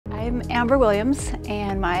I'm Amber Williams,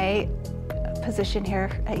 and my position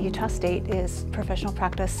here at Utah State is Professional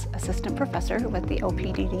Practice Assistant Professor with the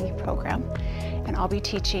OPDD program. And I'll be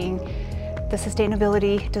teaching the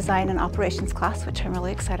Sustainability Design and Operations class, which I'm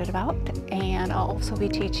really excited about. And I'll also be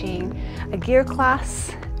teaching a gear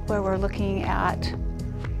class where we're looking at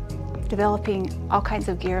developing all kinds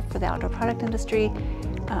of gear for the outdoor product industry,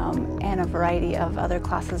 and a variety of other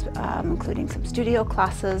classes, including some studio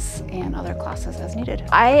classes and other classes as needed.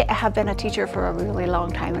 I have been a teacher for a really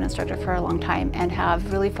long time, an instructor for a long time, and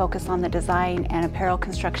have really focused on the design and apparel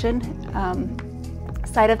construction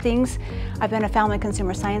side of things. I've been a film and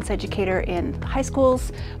consumer science educator in high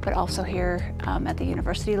schools, but also here at the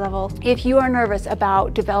university level. If you are nervous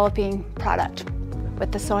about developing product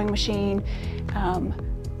with the sewing machine,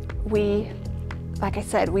 like I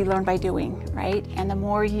said, we learn by doing, right? And the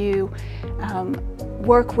more you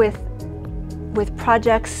work with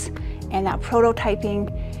projects and that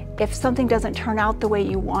prototyping, if something doesn't turn out the way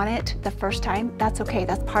you want it the first time, that's okay.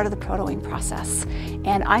 That's part of the protoing process.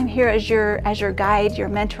 And I'm here as your guide, your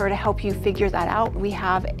mentor, to help you figure that out. We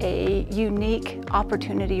have a unique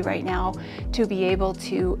opportunity right now to be able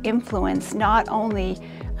to influence not only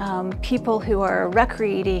people who are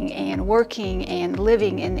recreating and working and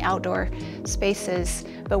living in the outdoor spaces,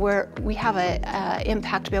 but we have an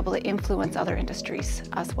impact to be able to influence other industries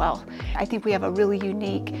as well. I think we have a really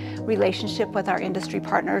unique relationship with our industry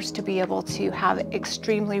partners to be able to have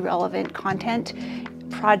extremely relevant content,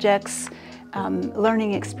 projects,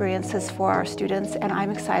 learning experiences for our students, and I'm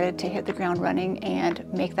excited to hit the ground running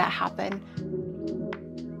and make that happen.